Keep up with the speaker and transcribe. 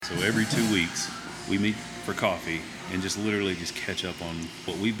So every 2 weeks, we meet for coffee and just literally just catch up on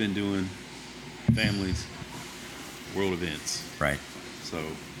what we've been doing, families, world events. Right. So,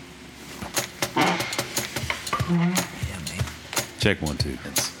 Yeah, man. check 1, 2.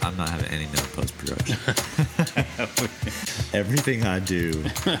 I'm not having any no post-production. Everything I do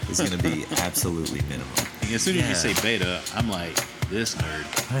is going to be absolutely minimal. As soon as you say beta, I'm like, this nerd.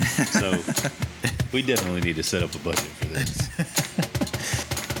 So, we definitely need to set up a budget for this.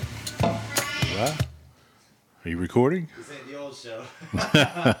 What? Are you recording? This ain't the old show.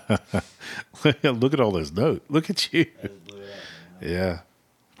 Look at all those notes. Look at you. Yeah.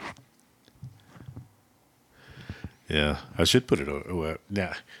 Yeah. I should put it on. Well,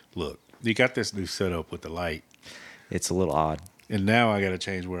 now, look, you got this new setup with the light. It's a little odd. And now I got to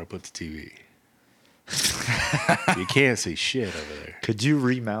change where I put the TV. You can't see shit over there. Could you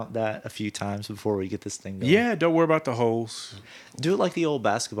remount that a few times before we get this thing going? Yeah, don't worry about the holes. Do it like the old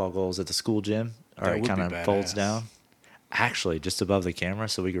basketball goals at the school gym. Or That it would kind be of folds badass. down. Actually, just above the camera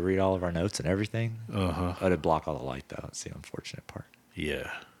so we could read all of our notes and everything. Uh-huh. But it'd block all the light, though. That's the unfortunate part.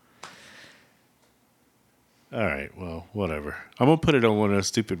 Yeah. All right, well, whatever. I'm going to put it on one of those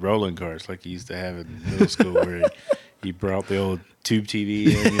stupid rolling carts like you used to have in middle school where you brought the old tube TV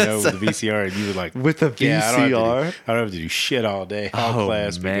in, with the VCR, and you would like... With the Yeah, I VCR? don't have to do shit all day, all Oh,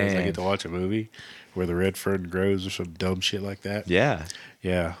 class, because I man. get to watch a movie where the red fern grows or some dumb shit like that. Yeah.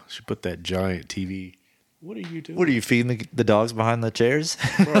 Yeah, should put that giant TV. What are you doing? What are you feeding the dogs behind the chairs?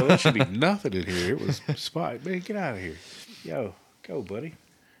 Bro, there should be nothing in here. It was spot. Man, get out of here. Yo, go, buddy.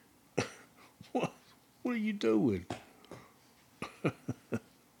 What are you doing? All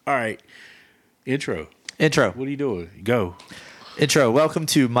right. Intro. Intro. What are you doing? Go. Intro. Welcome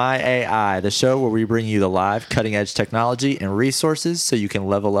to My AI, the show where we bring you the live, cutting edge technology and resources so you can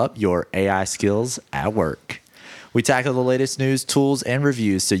level up your AI skills at work. We tackle the latest news, tools, and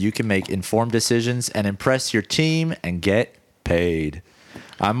reviews so you can make informed decisions and impress your team and get paid.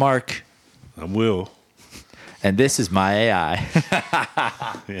 I'm Mark, I'm Will. and this is My AI.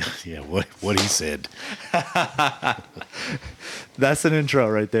 Yeah, what he said. That's an intro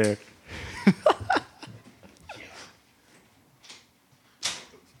right there.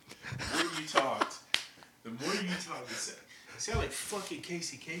 The more you talk, sound like fucking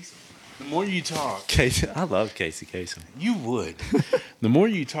Casey Kasem. The more you talk, Casey, I love Casey Kasem. you would. The more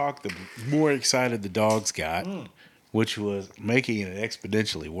you talk, the more excited the dogs got, which was making it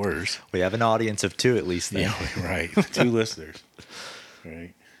exponentially worse. We have an audience of 2 at least then. Yeah, right. 2 listeners.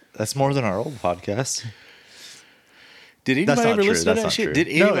 Right. That's more than our old podcast. Did That's anybody not ever true. listen to That's that not shit? true. Did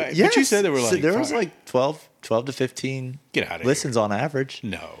anybody? No, But you said there were like there was 5. like 12 to 15 Get out of listens on average.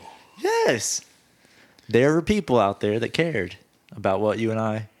 No. Yes. There were people out there that cared about what you and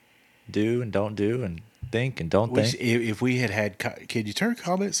I do and don't do and think and don't Which, think. if we had, can you turn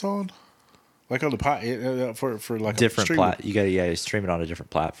comments on? Like on the for like Different a stream? you gotta stream it on a different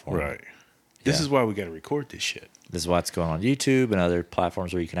platform. Right. This Yeah. is why we got to record this shit. This is why it's going on YouTube and other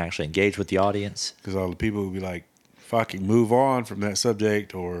platforms where you can actually engage with the audience. Because all the people will be like, fucking move on from that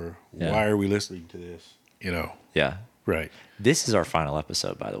subject, or Yeah. why are we listening to this? Yeah. Right. This is our final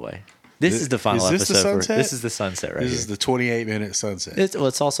episode, by the way. This is the final is this the episode. sunset? This is the sunset right This here. is the 28-minute sunset.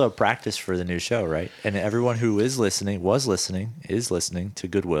 It's also a practice for the new show, right? And everyone who is listening to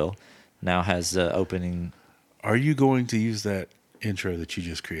GoodWill, now has opening. Are you going to use that intro that you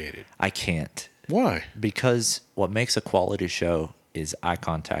just created? I can't, Why? because what makes a quality show is eye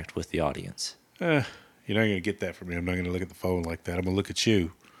contact with the audience. You're not going to get that from me. I'm not going to look at the phone like that. I'm going to look at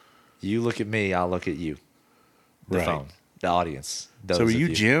you. You look at me, I'll look at you. The Right. phone, the audience. So are those you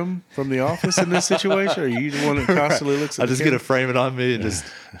of Jim from The Office in this situation? Or are you the one that constantly looks at I'm the just gonna camera? frame it on me and just.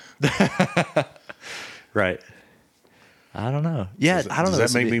 Right. I don't know. Yeah, I don't know. Does that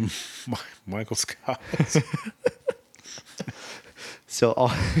This make would me Michael Scott? So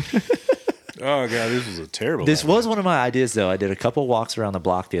Oh, God, this was a terrible this idea. was one of my ideas, though. I did a couple walks around the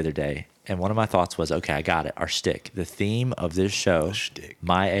block the other day, and one of my thoughts was, okay, I got it. Our shtick, the theme of this show, The shtick.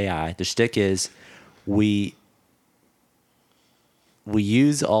 My AI, the shtick is we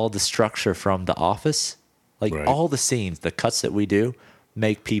use all the structure from The Office, like Right. all the scenes, the cuts that we do,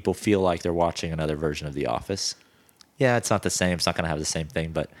 make people feel like they're watching another version of The Office. Yeah, it's not the same. It's not going to have the same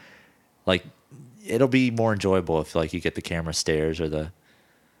thing, but like it'll be more enjoyable if like you get the camera stares or the.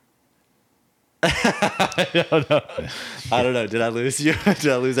 I don't know. Did I lose you? Did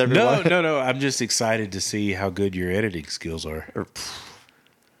I lose everyone? No. I'm just excited to see how good your editing skills are.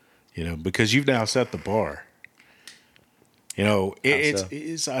 Because you've now set the bar.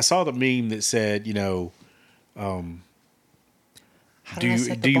 It's I saw the meme that said, How did I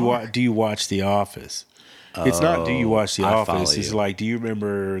set the do bar? you watch The Office? It's not do you watch The I follow Office. It's you. like, do you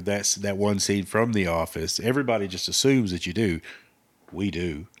remember that one scene from The Office? Everybody just assumes that you do. We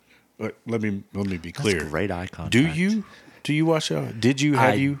do. But let me be clear. That's great eye contact. Do you? Do you watch? Did you?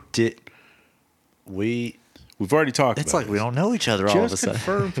 Have you? Did. We've already talked. It's about like this. we don't know each other all of a Just sudden.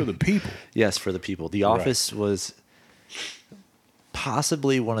 confirm for the people. Yes, for the people. The Office was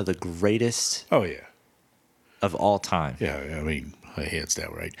possibly one of the greatest Oh yeah. of all time. Yeah, I mean, hands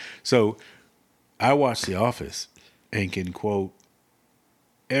down, right? So, I watch The Office and can quote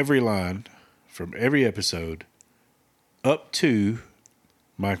every line from every episode up to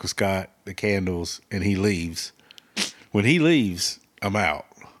Michael Scott, the candles, and he leaves. When he leaves, I'm out.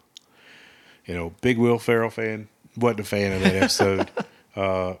 You know, big Will Ferrell fan. Wasn't a fan of that episode.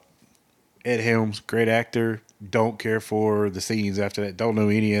 Ed Helms, great actor. Don't care for the scenes after that. Don't know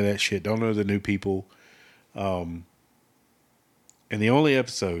any of that shit. Don't know the new people. And the only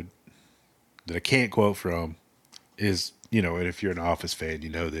episode that I can't quote from is, you know, and if you're an Office fan, you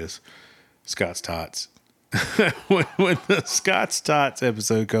know this, Scott's Tots. when the Scott's Tots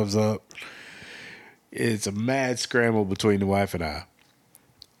episode comes up, it's a mad scramble between the wife and I.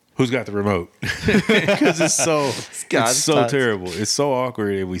 Who's got the remote? Because it's so Tots. terrible. It's so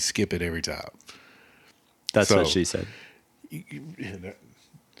awkward, and we skip it every time. That's what she said. You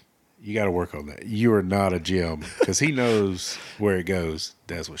got to work on that. You are not a Jim because he knows where it goes.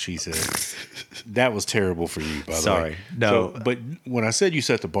 That's what she said. That was terrible for you, by the way. Sorry. No. But when I said you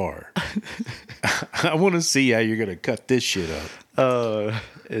set the bar, I want to see how you're going to cut this shit up.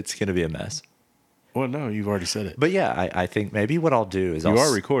 It's going to be a mess. Well, no, you've already said it. But yeah, I think maybe what I'll do is You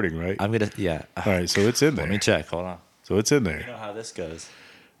are recording, right? I'm going to, yeah. All right, so it's in there. Let me check. Hold on. So it's in there. You know how this goes.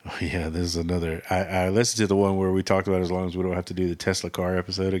 Oh, yeah, this is another. I listened to the one where we talked about as long as we don't have to do the Tesla car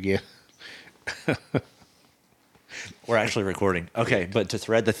episode again. We're actually recording. Okay, but to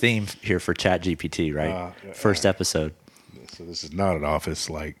thread the theme here for ChatGPT, right? First episode. So this is not an Office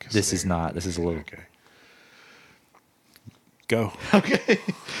like. This is not. This is a little. Okay. Go. Okay.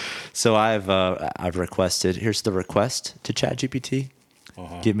 So I've requested. Here's the request to ChatGPT.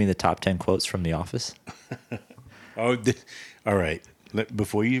 Give me the top 10 quotes from The Office. All right.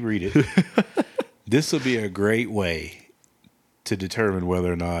 Before you read it, this will be a great way to determine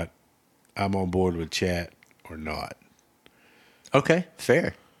whether or not I'm on board with chat or not. Okay,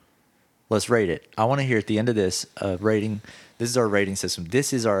 fair. Let's rate it. I want to hear at the end of this rating. This is our rating system.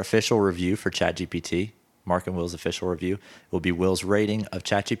 This is our official review for ChatGPT. Mark and Will's official review. It will be Will's rating of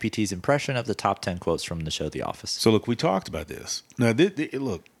ChatGPT's impression of the top 10 quotes from the show The Office. So look, we talked about this. Now,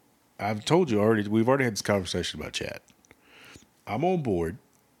 look, I've told you already. We've already had this conversation about chat. I'm on board,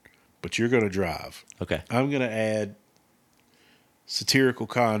 but you're going to drive. Okay. I'm going to add satirical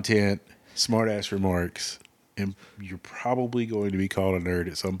content, smart-ass remarks, and you're probably going to be called a nerd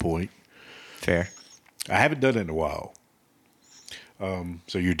at some point. Fair. I haven't done it in a while,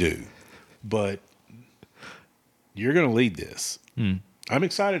 so you're due. But you're going to lead this. I'm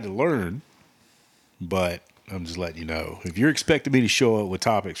excited to learn, but I'm just letting you know. If you're expecting me to show up with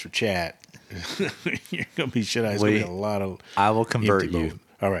topics for chat, you're going to be shit. It's going to be a lot of. I will convert empty you. mode.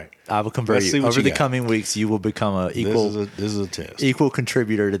 All right. I will convert Let's see you. what Over you the got. coming weeks, you will become a equal. This is a test. Equal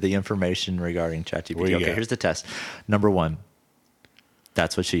contributor to the information regarding What ChatGPT. you Okay, got? here's the test. Number 1.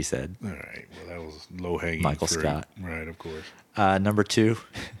 That's what she said. All right. Well, that was low hanging. Michael fruit. Scott. Right, of course. Number 2.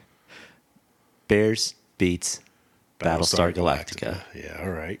 Bears beats Battlestar Galactica. Yeah.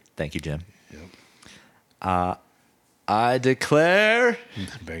 All right. Thank you, Jim. Yep. I declare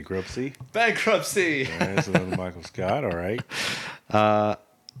Bankruptcy. bankruptcy. All right. So that was Michael Scott. All right.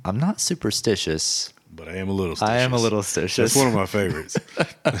 I'm not superstitious. But I am a little. I am a stitious. little stitious. That's one of my favorites.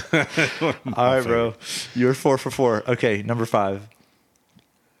 All right, bro. You're 4 for 4. Okay, number 5.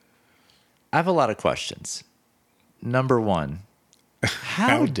 I have a lot of questions. Number 1.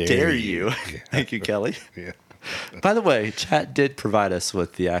 How dare you? Yeah. Thank you, Kelly. Yeah. By the way, chat did provide us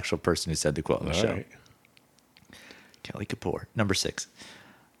with the actual person who said the quote on the All show. right. Kelly Kapoor. Number 6.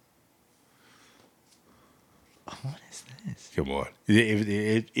 What is this? Come on.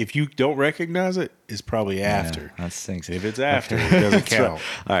 If you don't recognize it, it's probably after. Yeah, that stinks. If it's after, it doesn't That's right. count.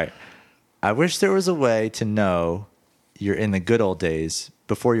 All right. I wish there was a way to know you're in the good old days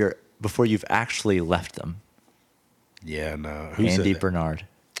before you've actually left them. Yeah, no. Who said Andy that? Bernard.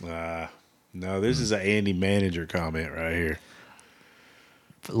 No, this is an Andy Manager comment right here.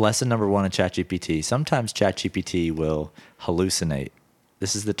 Lesson number 1 of ChatGPT. Sometimes ChatGPT will hallucinate.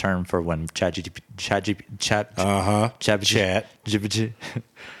 This is the term for when chat.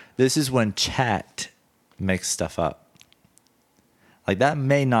 This is when chat makes stuff up. Like that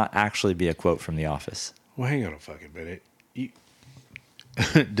may not actually be a quote from The Office. Well, hang on a fucking minute.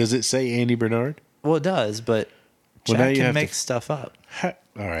 Does it say Andy Bernard? Well, it does, but Well, now chat you can have make to- stuff up.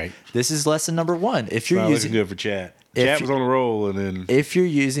 All right. This is lesson number 1. If It's you're not using looking good for chat. if Chat you- was on a roll, and then if you're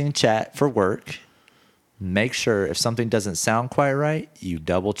using chat for work, make sure if something doesn't sound quite right, you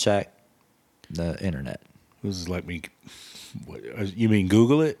double check the internet. this is like me. What, you mean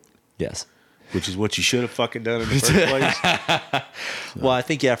Google it? Yes. Which is what you should have fucking done in the first place. Well, I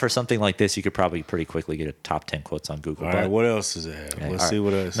think for something like this, you could probably pretty quickly get a top 10 quotes on Google. All but- right, what else does it have? Okay, Let's all see right.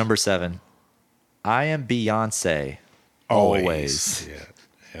 what else. Number 7. I am Beyonce. Always. Yeah.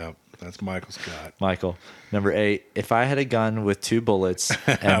 Yep. That's Michael Scott. Michael. Number 8. If I had a gun with 2 bullets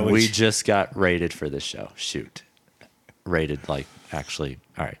and would we you- just got rated for this show, shoot. Rated like actually.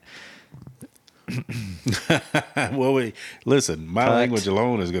 All right. Well, listen. My Cut. language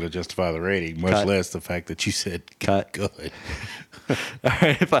alone is going to justify the rating, much Cut. less the fact that you said Cut. good. All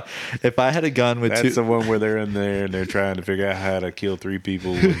right. If I had a gun with That's 2 the one where they're in there and they're trying to figure out how to kill 3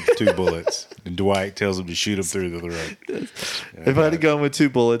 people with 2 bullets, and Dwight tells them to shoot them through the throat. If I had a gun with 2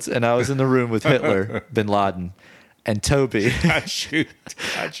 bullets and I was in the room with Hitler, Bin Laden, and Toby, I'd shoot.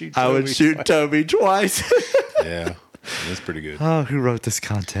 I would Toby shoot twice. Toby twice. Yeah, that's pretty good. Oh, who wrote this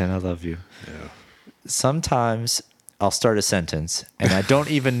content? I love you. Yeah. Sometimes I'll start a sentence and I don't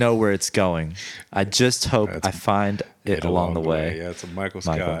even know where it's going. I just hope I find it along the way. Yeah, it's a Michael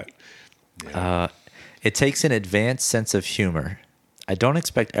Michael. Scott. It takes an advanced sense of humor. I don't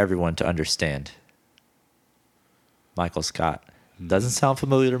expect everyone to understand. Michael Scott. Doesn't sound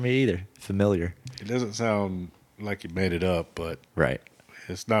familiar to me either. Familiar. It doesn't sound like you made it up, but Right.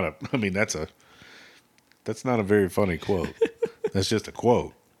 it's not a. I mean, that's not a very funny quote. That's just a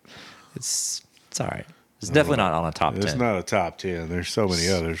quote. It's all right. It's definitely not on a top 10. It's not a top 10. There's so many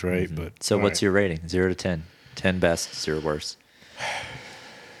others, right? But So all what's right. your rating? 0 to 10. 10 best, 0 worst.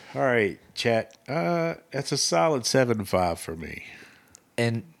 All right, chat. That's a solid 7.5 for me.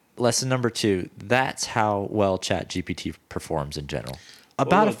 And lesson number 2, that's how well ChatGPT performs in general.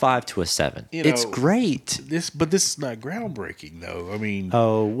 About a look, 5 to a 7. you It's know, great. But this is not groundbreaking, though. I mean,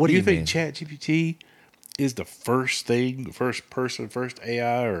 Oh, what do you think mean? ChatGPT is the first thing, first person, first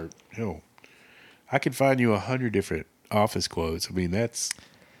AI, or I could find you 100 different office quotes. I mean, that's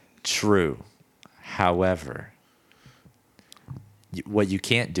True. However, what you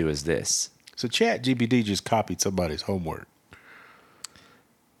can't do is this. so. ChatGPT just copied somebody's homework.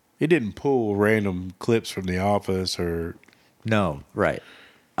 It didn't pull random clips from The Office or No, right.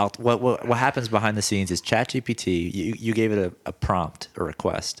 What happens behind the scenes is ChatGPT, you gave it a prompt, a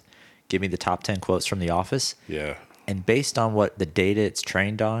request. Give me the top 10 quotes from The Office. yeah. And based on what the data it's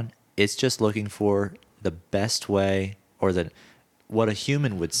trained on, it's just looking for the best way or what a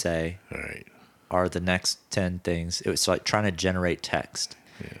human would say All right. are the next 10 things. It was like trying to generate text.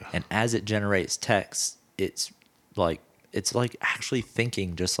 Yeah. And as it generates text, it's like actually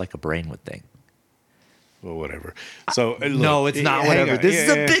thinking just like a brain would think. Well, whatever. So look, No, it's not hang whatever. on. This is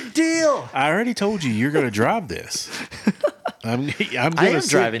Yeah, a yeah. big deal. I already told you you're going to drive this. I'm I gonna am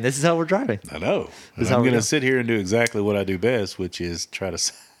sit- driving. This is how we're driving. I know. This is And how I'm we going go. to sit here and do exactly what I do best, which is try to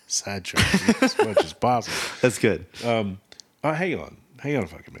sidetrack you as much as possible. That's good. Hang on a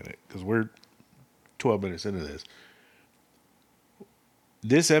fucking minute, because we're 12 minutes into this.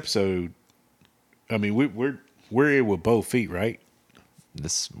 This episode, I mean, we're in with both feet, right?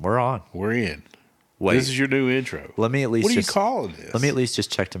 We're on. We're in. Wait. This is your new intro. Let me at least What are you just calling this? let me at least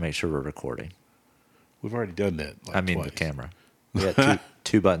just check to make sure we're recording. We've already done that. Like I mean twice. the camera. We got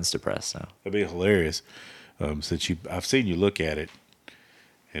two buttons to press now. That'd be hilarious. Since I've seen you look at it,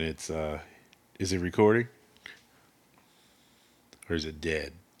 and it's is it recording or is it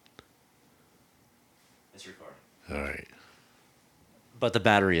dead? It's recording. All right. But the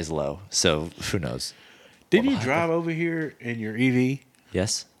battery is low, so who knows? Didn't you drive over here in your EV?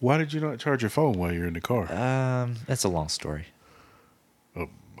 Yes. Why did you not charge your phone while you're in the car? That's a long story. Well,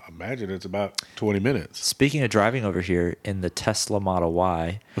 I imagine it's about 20 minutes. Speaking of driving over here in the Tesla Model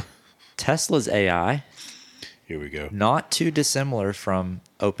Y, Tesla's AI, Here we go. not too dissimilar from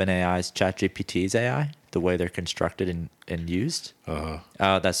OpenAI's ChatGPT's AI, the way they're constructed and used.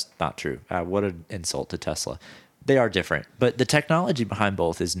 That's not true. What an insult to Tesla. They are different, but the technology behind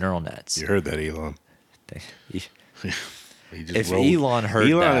both is neural nets. You heard that, Elon. He just If Elon heard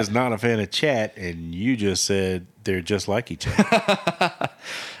Elon that- is not a fan of chat, and you just said they're just like each other.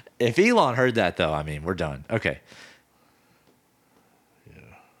 If Elon heard that, though, I mean, we're done. Okay.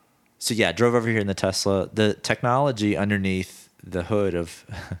 So, yeah, drove over here in the Tesla. The technology underneath the hood of,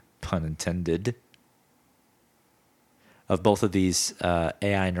 pun intended, of both of these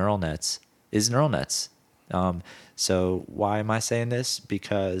AI neural nets is neural nets. So why am I saying this?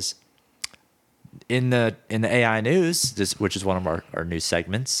 Because in the AI news, which is one of our news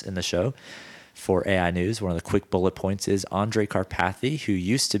segments in the show, for AI News. One of the quick bullet points is Andre Karpathy, who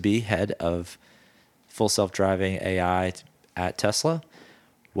used to be head of full self-driving AI at Tesla,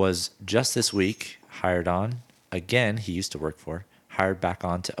 was just this week hired on. Again, he used to work for, hired back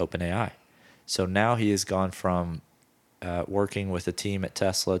on to OpenAI. So now he has gone from working with a team at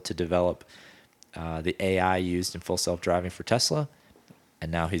Tesla to develop the AI used in full self-driving for Tesla.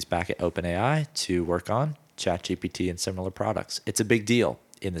 And now he's back at OpenAI to work on ChatGPT and similar products. It's a big deal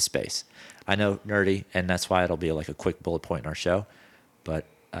in the space. I know, nerdy, and that's why it'll be like a quick bullet point in our show. But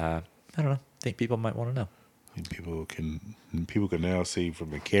I don't know. I think people might want to know. And people can now see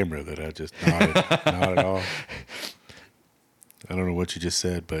from the camera that I just nodded off. I don't know what you just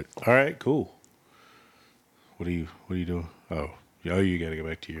said, but all right, cool. What are you doing? Oh, you got to go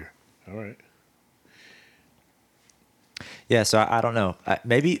back to your. All right. Yeah, so I don't know.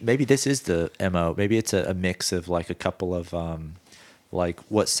 Maybe this is the MO. Maybe it's a mix of like a couple of like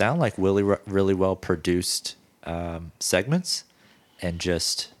what sound like really well produced segments, and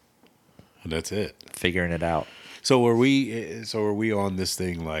just And that's it. figuring it out. So are we on this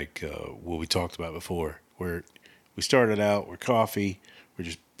thing like what we talked about before, where we started out, we're coffee, we're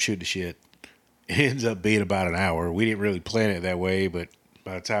just shooting the shit. It ends up being about an hour. We didn't really plan it that way, but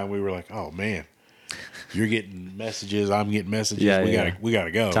by the time we were like, oh man, you're getting messages, I'm getting messages. We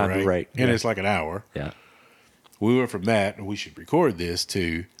gotta go. Time right? to break. And Yeah. it's like an hour. Yeah. We went from that, and we should record this,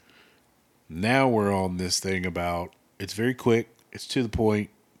 to now we're on this thing about it's very quick, it's to the point.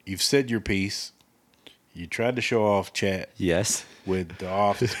 You've said your piece. You tried to show off chat Yes. with the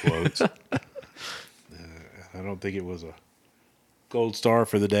office quotes. I don't think it was a gold star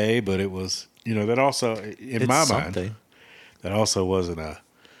for the day, but it was, that also, in my mind, that also wasn't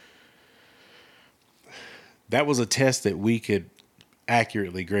that was a test that we could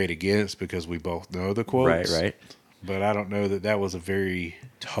accurately grade against because we both know the quotes. Right. But I don't know that was a very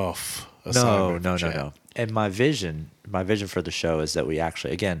tough assignment. No. And my vision for the show is that we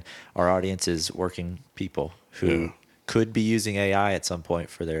actually, again, our audience is working people who could be using AI at some point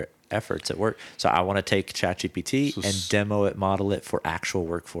for their efforts at work. So I want to take ChatGPT and demo it, model it for actual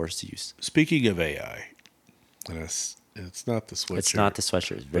workforce use. Speaking of AI, and it's not the sweatshirt. It's not the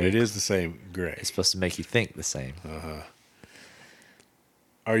sweatshirt, but it is the same gray. It's supposed to make you think the same.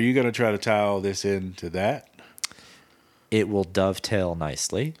 Are you going to try to tie all this into that? It will dovetail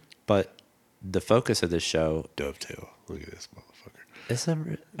nicely, but the focus of this show. Dovetail. Look at this motherfucker. Is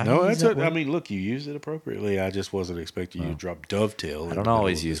that, I mean, look, you used it appropriately. I just wasn't expecting you to drop dovetail. I don't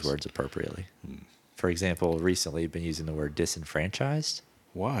always use words appropriately. For example, recently I've been using the word disenfranchised.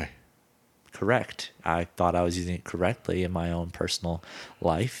 Why? Correct. I thought I was using it correctly in my own personal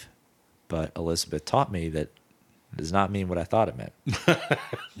life, but Elizabeth taught me that does not mean what I thought it meant.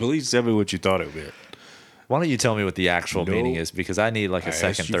 Please tell me what you thought it meant. Why don't you tell me what the actual meaning is? Because I need like a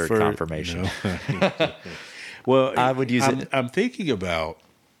second, third confirmation. Well, I would use it. I'm thinking about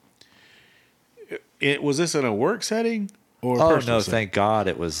it. Was this in a work setting or a personal setting? Thank God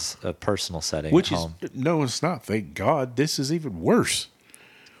it was a personal setting Which at is home. no, it's not. Thank God. This is even worse.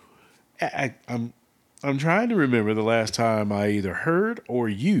 I'm trying to remember the last time I either heard or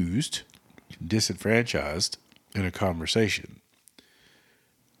used disenfranchised in a conversation.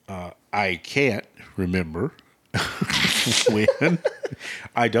 I can't remember when.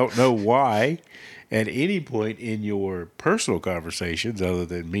 I don't know why at any point in your personal conversations, other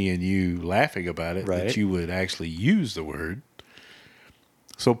than me and you laughing about it, that you would actually use the word.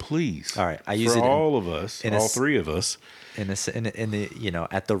 So please, all right, I use it all of us, all three of us, in the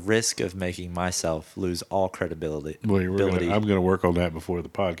at the risk of making myself lose all credibility. I'm going to work on that before the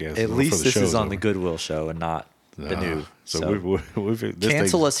podcast. At least this is on the GoodWill show and not the new. So we've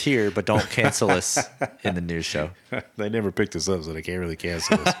cancel us here, but don't cancel us in the news show. They never picked us up, so they can't really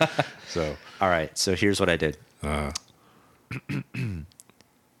cancel us. So all right, so here's what I did.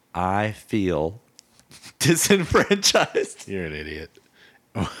 I feel disenfranchised. You're an idiot.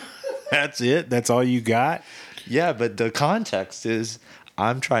 That's it? That's all you got? Yeah, but the context is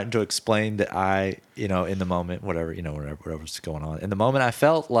I'm trying to explain that I, in the moment, whatever's going on. In the moment, I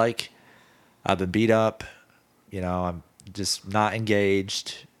felt like I've been beat up. I'm just not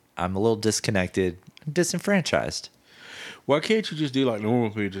engaged. I'm a little disconnected, disenfranchised. Why can't you just do like normal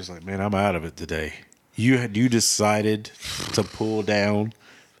people? Just like, man, I'm out of it today. You decided to pull down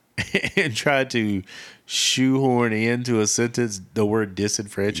and try to shoehorn into a sentence the word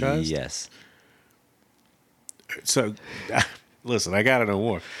disenfranchised? Yes. So, listen, I got to know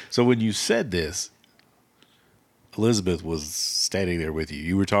more. So when you said this, Elizabeth was standing there with you.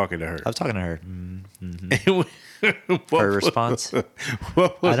 You were talking to her. I was talking to her. Mm-hmm. Her response?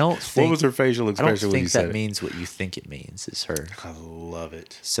 What was her facial expression when you said it? I don't think that means what you think it means is her. I love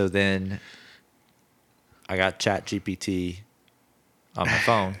it. So then I got Chat GPT on my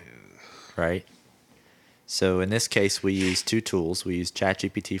phone, right? So in this case, we use two tools. We use Chat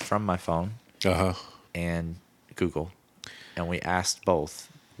GPT from my phone and Google, and we asked both,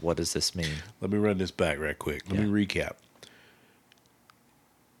 what does this mean? Let me run this back right quick. Let me recap.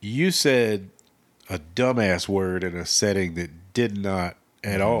 You said a dumbass word in a setting that did not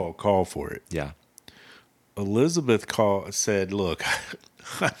at all call for it. Yeah. Elizabeth said, look,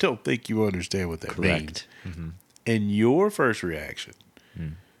 I don't think you understand what that means. Mm-hmm. And your first reaction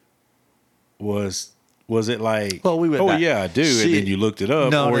was it like, well, we went back. Yeah, I do, and then you looked it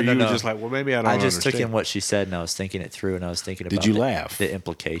up, or you were just like, well, maybe I don't understand. I just took in what she said, and I was thinking it through, and I was thinking about Did you laugh? The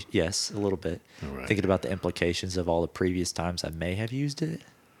implication. Yes, a little bit. Right. Thinking about the implications of all the previous times I may have used it.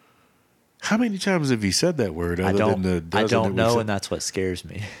 How many times have you said that word other than the dozen I don't know, said? and that's what scares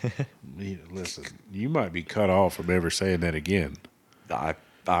me. Listen, you might be cut off from ever saying that again. I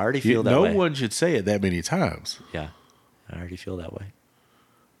already feel that way. No one should say it that many times. Yeah, I already feel that way.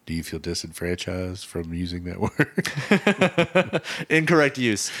 Do you feel disenfranchised from using that word? Incorrect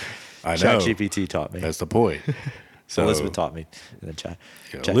use. I know. ChatGPT taught me. That's the point. So Elizabeth taught me in the chat.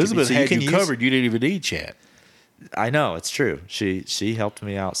 Elizabeth had you covered. You didn't even need chat. I know, it's true. She helped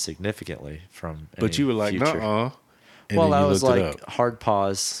me out significantly from. But you were like, nuh-uh. Well, I was like, hard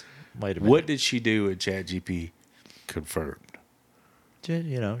pause. Wait a minute. What did she do at ChatGPT confirmed?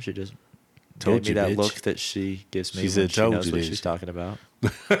 She just Told gave you, me that bitch. look that she gives me She when said, she told knows you, what bitch. she's talking about.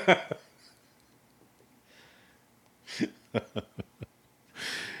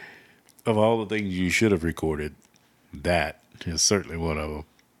 Of all the things you should have recorded, that is certainly one of them.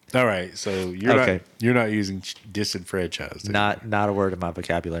 All right, so you're not using disenfranchised anymore. Not a word in my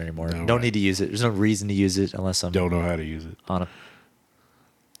vocabulary anymore. No, Don't right. need to use it. There's no reason to use it unless I'm Don't know how to use it. on a.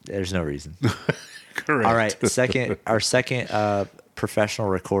 There's no reason. Correct. All right, our second professional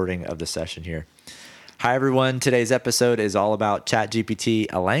recording of the session here. Hi everyone. Today's episode is all about ChatGPT,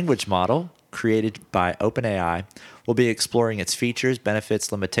 a language model created by OpenAI. We'll be exploring its features,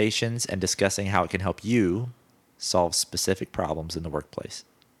 benefits, limitations, and discussing how it can help you solve specific problems in the workplace.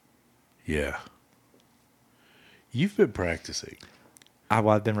 Yeah. You've been practicing.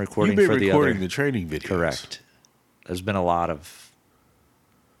 I've been recording. You've been for recording the the training videos. Correct. There's been a lot of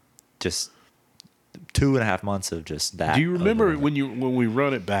just 2.5 months of just that. Do you remember when we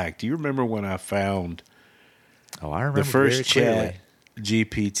run it back? Do you remember when I found Oh, I remember the first very clearly. Chat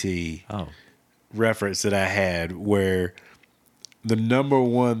GPT Oh, reference that I had, where the number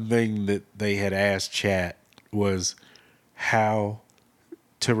one thing that they had asked Chat was how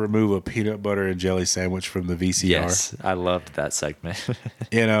to remove a peanut butter and jelly sandwich from the VCR? yes, I loved that segment.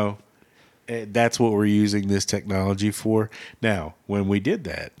 That's what we're using this technology for. Now, when we did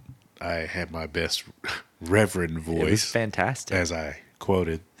that, I had my best reverend voice. It was fantastic. As I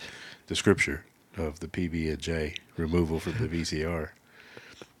quoted the scripture of the PB&J removal from the VCR.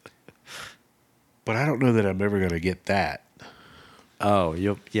 But I don't know that I'm ever going to get that. Oh,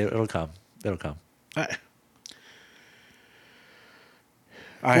 it'll come. It'll come.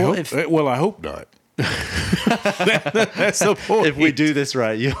 I hope not. That's the point. If we do this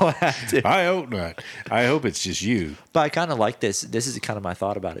right, you'll have to. I hope not. I hope it's just you. But I kind of like this. This is kind of my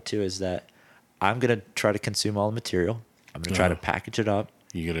thought about it too, is that I'm going to try to consume all the material. I'm going to try to package it up.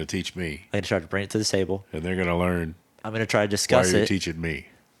 You're going to teach me. I'm going to try to bring it to the table. And they're going to learn I'm going to try to why discuss you're it teaching me.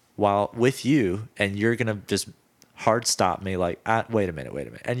 while with you, and you're going to just hard stop me like, wait a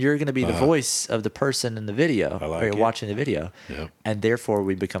minute. And you're going to be the voice of the person in the video, like or you're it. watching the video. Yep. And therefore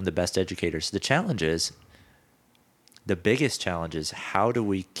we become the best educators. The biggest challenge is how do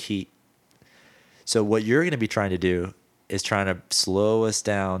we keep. So what you're going to be trying to do is trying to slow us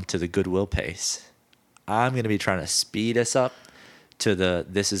down to the GoodWill pace. I'm going to be trying to speed us up to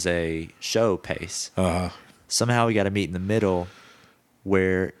this is a show pace. Somehow we got to meet in the middle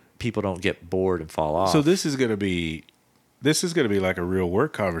where people don't get bored and fall off. So this is going to be like a real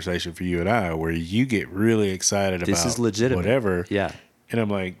work conversation for you and I, where you get really excited This about is legitimate. whatever. Yeah. And I'm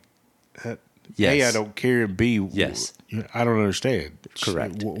like, Yes. A, I don't care, and B, Yes. I don't understand.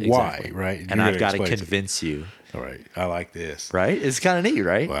 Correct. Why, Exactly. right? And You're I've got gonna to explain convince you. All right. I like this. Right? It's kind of neat,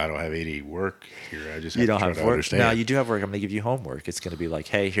 right? Well, I don't have any work here. I just You have don't to try have to work. understand. No, you do have work. I'm going to give you homework. It's going to be like,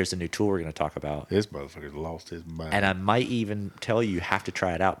 hey, here's a new tool we're going to talk about. This motherfucker's lost his mind. And I might even tell you have to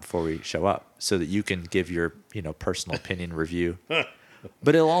try it out before we show up so that you can give your, personal opinion review.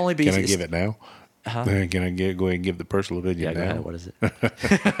 But it'll only be. Can I give it now? Can I go ahead and give the personal opinion Yeah, go now? ahead. What is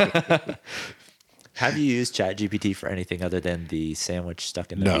it? Have you used ChatGPT for anything other than the sandwich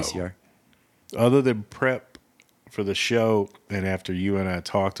stuck in the No. VCR? Other than prep for the show and after you and I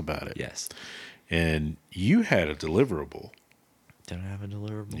talked about it. Yes. And you had a deliverable. Don't have a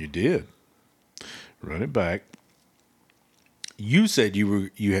deliverable. You did. Run it back. You said you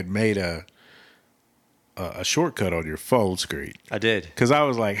had made a shortcut on your phone screen. I did. Because I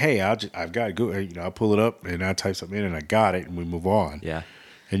was like, hey, I've got to go. I'll pull it up and I type something in and I got it and we move on. Yeah.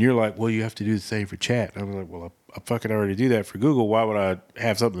 And you're like, well, you have to do the same for chat. And I was like, well, I fucking already do that for Google. Why would I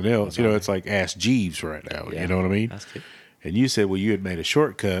have something else? It's like Ask Jeeves right now. Yeah. You know what I mean? That's good. And you said, well, you had made a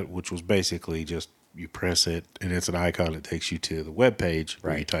shortcut, which was basically just you press it and it's an icon that takes you to the web page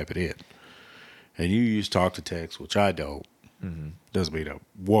where you type it in. And you use talk to text, which I don't. Mm-hmm. Doesn't mean I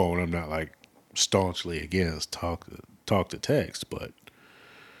won't. I'm not like staunchly against talk to text, but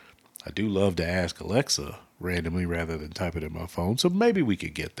I do love to ask Alexa randomly rather than type it in my phone. So maybe we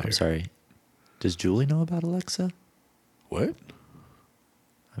could get there. I'm sorry. Does Julie know about Alexa? What?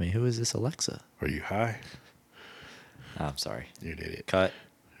 I mean, who is this Alexa? Are you high? I'm sorry. You're an idiot. Cut.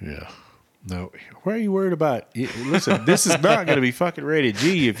 Yeah. No. Why are you worried about? Listen, this is not going to be fucking rated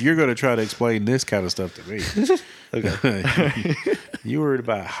G if you're going to try to explain this kind of stuff to me. Okay. You worried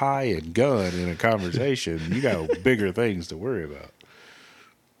about high and gun in a conversation. You got bigger things to worry about.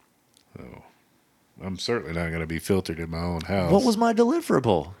 So, I'm certainly not going to be filtered in my own house. What was my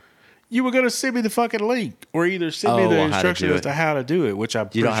deliverable? You were going to send me the fucking link, or either send me the instruction as to how to do it, which I'm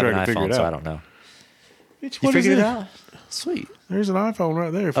pretty sure I can figure it out. So I don't know. You figured it out? Sweet. There's an iPhone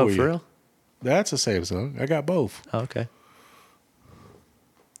right there for you. Oh, for real? That's a Samsung. I got both. Oh, okay.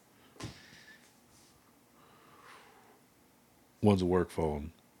 One's a work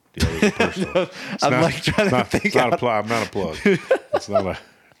phone. The other's a personal. I'm trying to think. I'm not a plug. It's not a.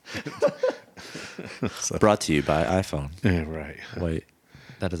 Brought to you by iPhone. Yeah, right. Wait,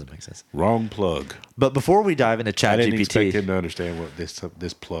 that doesn't make sense. Wrong plug. But before we dive into ChatGPT, I didn't expect him to understand what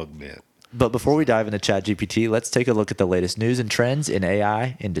this plug meant. But before we dive into ChatGPT, let's take a look at the latest news and trends in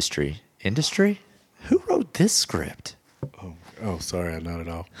AI industry. Industry? Who wrote this script? Oh, sorry, I nodded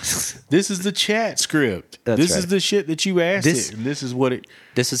off. This is the chat script. That's this right. is the shit that you asked it, and this is what it.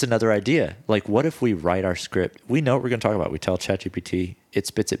 This is another idea. Like, what if we write our script? We know what we're going to talk about. We tell ChatGPT, it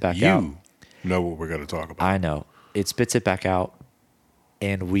spits it back out. You know what we're going to talk about. I know. It spits it back out,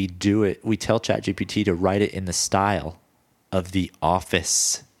 and we do it. We tell ChatGPT to write it in the style of The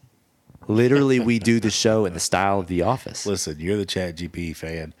Office. Literally, we do the show in the style of The Office. Listen, you're the ChatGPT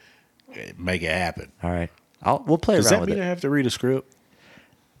fan. Make it happen. All right. We'll play Does around that with mean it. I have to read a script?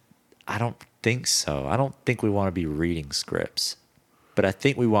 I don't think so. I don't think we want to be reading scripts, but I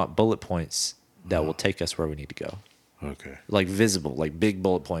think we want bullet points that will take us where we need to go. Okay. Like visible, like big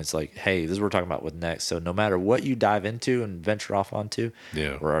bullet points, like, hey, this is what we're talking about with next. So no matter what you dive into and venture off onto,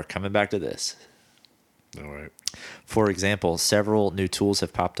 we're coming back to this. All right. For example, several new tools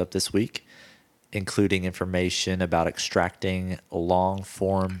have popped up this week, including information about extracting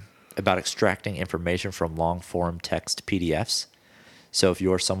information from long form text PDFs. So if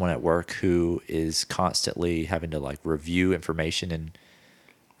you're someone at work who is constantly having to like review information in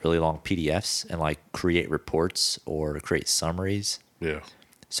really long PDFs and like create reports or create summaries. Yeah.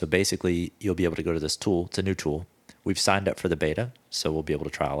 So basically you'll be able to go to this tool. It's a new tool. We've signed up for the beta, so we'll be able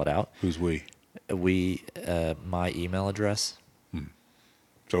to trial it out. Who's we? My email address.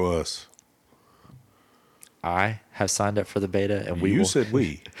 So us. I have signed up for the beta, and You said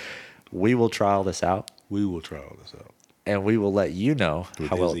we. We will trial this out. We will trial this out. And we will let you know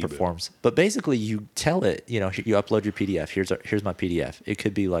how well it performs. But basically, you tell it, you upload your PDF. Here's my PDF. It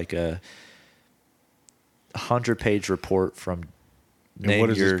could be like a 100-page report from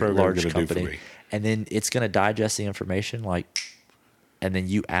name your large company. And then it's going to digest the information, and then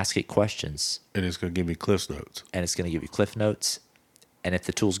you ask it questions. And it's going to give me Cliff's notes. And it's going to give you Cliff notes. And if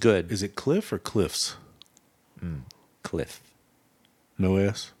the tool's good. Is it Cliff or Cliffs? Cliff. No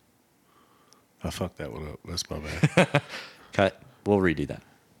S? I fucked that one up. That's my bad. Cut. We'll redo that.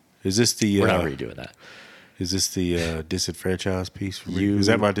 Is this the... We're not redoing that. Is this the disenfranchised piece for me? Is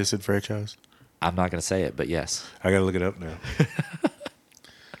that my disenfranchised? I'm not going to say it, but yes. I got to look it up now.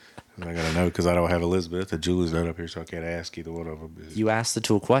 I got to know because I don't have Elizabeth and Julie's not up here, so I can't ask either one of them. You ask the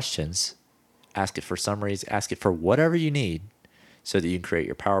tool questions, ask it for summaries, ask it for whatever you need so that you can create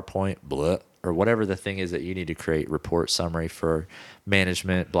your PowerPoint, or whatever the thing is that you need to create, report summary for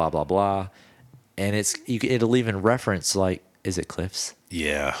management, blah, blah, blah. And it'll even reference, like, is it Cliff's?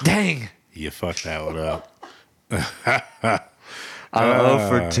 Yeah. Dang. You fucked that one up. I'm 0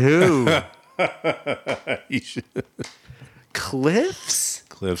 for 2. You should. Cliff's?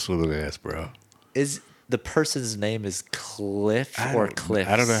 Cliff's with an S, bro. Is the person's name is Cliff or Cliff's?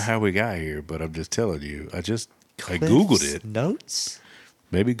 I don't know how we got here, but I'm just telling you. I Googled it. Notes?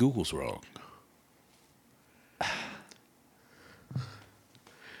 Maybe Google's wrong.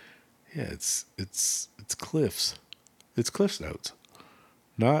 Yeah, it's Cliff's. It's Cliff's Notes.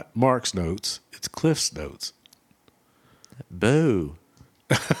 not Mark's notes. It's Cliff's notes. Boo.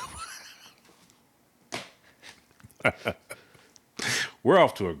 We're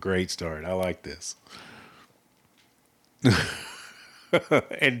off to a great start. I like this.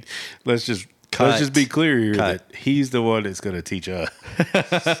 And let's just be clear here that he's the one that's going to teach us.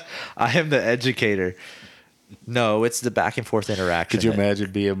 I am the educator. No, it's the back and forth interaction. Could you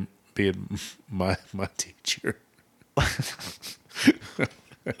imagine being my teacher?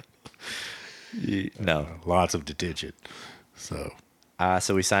 No. Lots of detention. So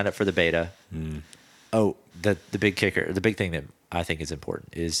we signed up for the beta. Oh, the big kicker, the big thing that I think is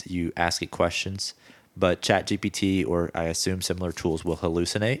important is you ask it questions, but ChatGPT or I assume similar tools will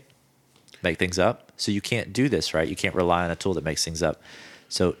hallucinate, make things up. So you can't do this, right? You can't rely on a tool that makes things up.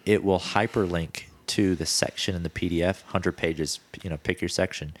 So it will hyperlink to the section in the PDF, 100 pages, pick your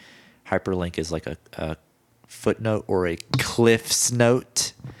section. Hyperlink is like a footnote or a Cliff's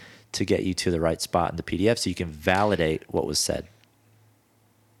note to get you to the right spot in the PDF so you can validate what was said.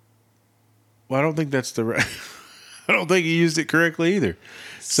 Well, I don't think that's the right. I don't think you used it correctly either.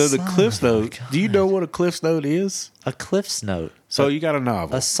 So the Cliff's Note, do you know what a Cliff's Note is? A Cliff's Note. So you got a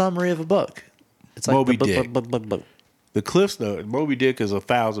novel. A summary of a book. It's like Moby Dick. The Cliff's Note, Moby Dick is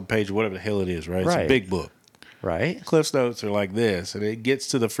 1,000-page, whatever the hell it is, right? It's a big book. Right. Cliff's Notes are like this, and it gets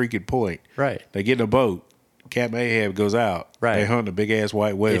to the freaking point. Right. They get in a boat. Captain Ahab goes out. Right. They hunt a big-ass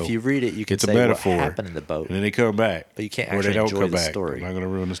white whale. If you read it, you can it's say a metaphor, what happened in the boat. And then they come back. But you can't or actually they don't enjoy come the back. story. I'm not going to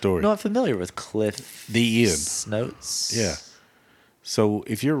ruin the story. No, I'm familiar with Cliff's the end. Notes. Yeah. So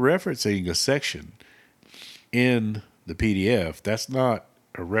if you're referencing a section in the PDF, that's not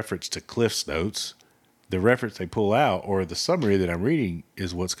a reference to Cliff's Notes. The reference they pull out or the summary that I'm reading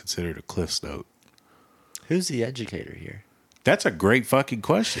is what's considered a Cliff's Note. Who's the educator here? That's a great fucking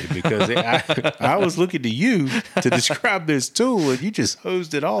question because I was looking to you to describe this tool and you just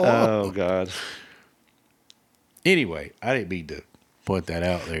hosed it all up. Oh, God. Anyway, I didn't mean to point that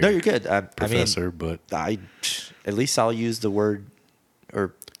out there. No, you're good. Professor, but at least I'll use the word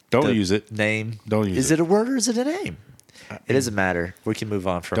or don't use it. Name. Don't use it. Is it a word or is it a name? It doesn't matter. We can move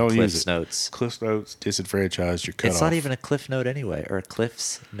on from Cliff's Notes. Cliff's Notes, disenfranchised, you're cut off. It's not even a Cliff Note anyway, or a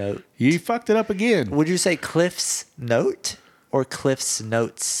Cliff's Note. You fucked it up again. Would you say Cliff's Note or Cliff's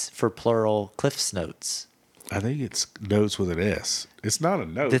Notes for plural Cliff's Notes? I think it's notes with an S. It's not a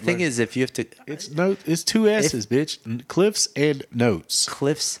note. The thing is, if you have to... It's two S's, bitch. Cliffs and Notes.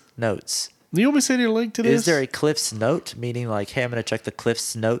 Cliff's Notes. You want me to send you a link to this? Is there a Cliff's Note? Meaning like, hey, I'm going to check the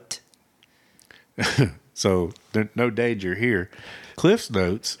Cliff's Note. So, there's no danger here. Cliff's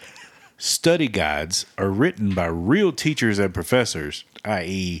Notes study guides are written by real teachers and professors,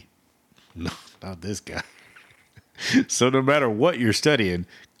 i.e., no, not this guy. So no matter what you're studying,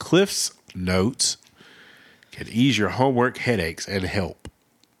 Cliff's Notes can ease your homework headaches and help.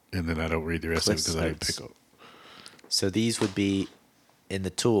 And then I don't read the rest of it because I didn't pick up. So these would be in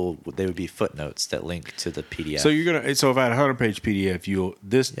the tool. They would be footnotes that link to the PDF. So if I had a 100-page PDF,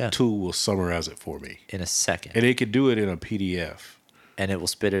 this tool will summarize it for me in a second, and it can do it in a PDF, and it will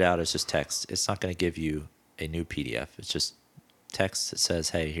spit it out as just text. It's not going to give you a new PDF. It's just text that says,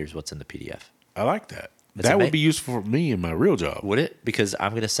 "Hey, here's what's in the PDF." I like that. That would be useful for me in my real job. Would it? Because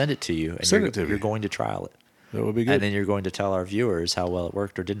I'm going to send it to you, and you're going to trial it. That would be good. And then you're going to tell our viewers how well it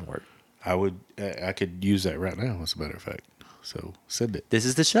worked or didn't work. I could use that right now, as a matter of fact. So send it. This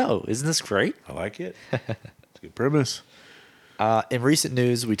is the show. Isn't this great? I like it. It's a good premise. In recent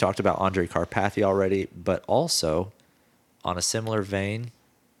news, we talked about Andre Carpathy already, but also on a similar vein,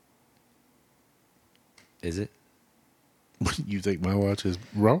 is it? You think my watch is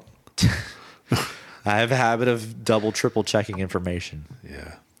wrong? I have a habit of double, triple checking information.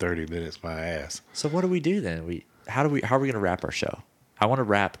 Yeah, 30 minutes, my ass. So what do we do then? How are we going to wrap our show? I want to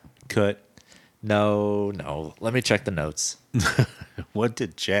wrap. Cut. No. Let me check the notes. What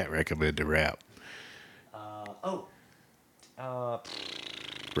did chat recommend to wrap?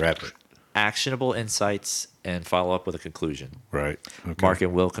 Wrap it. Actionable insights and follow up with a conclusion. Right. Okay. Mark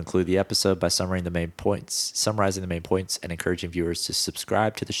and Will conclude the episode by summarizing the main points, and encouraging viewers to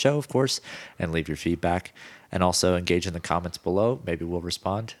subscribe to the show, of course, and leave your feedback, and also engage in the comments below. Maybe we'll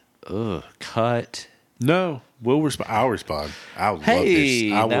respond. Ugh, cut. No, we'll respond. I'll respond. I would love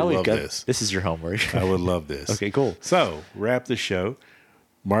this. I would love this. This is your homework. I would love this. Okay, cool. So, wrap the show.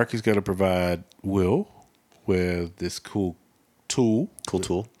 Mark is going to provide Will with this cool tool.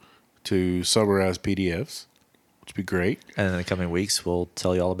 To summarize PDFs, which would be great. And in the coming weeks, we'll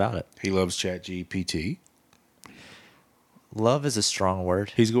tell you all about it. He loves ChatGPT. Love is a strong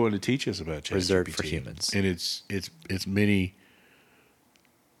word. He's going to teach us about ChatGPT. Reserved for humans. And it's many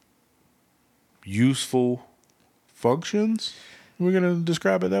useful functions. We're going to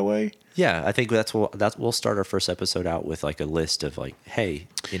describe it that way? Yeah, I think we'll start our first episode out with like a list of like, hey,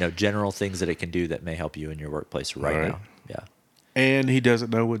 general things that it can do that may help you in your workplace right Right. now. Yeah. And he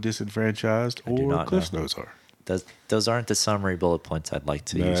doesn't know what disenfranchised do or not Cliff's know. Notes are. Those aren't the summary bullet points I'd like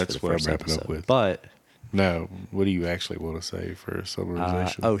to No, use for that's the what I'm first wrapping up episode. with. But No, what do you actually want to say for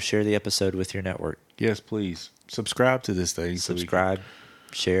summarization? share the episode with your network. Yes, please. Subscribe to this thing. Subscribe,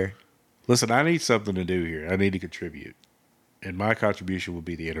 share. Listen, I need something to do here. I need to contribute. And my contribution will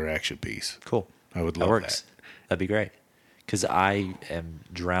be the interaction piece. Cool. I would That love works. that. That'd be great. Because I am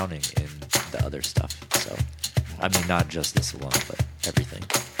drowning in the other stuff. So, I mean, not just this alone, but everything.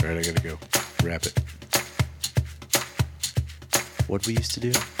 All right, I got to go. Wrap it. What we used to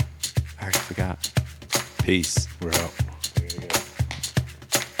do? I already forgot. Peace. We're out.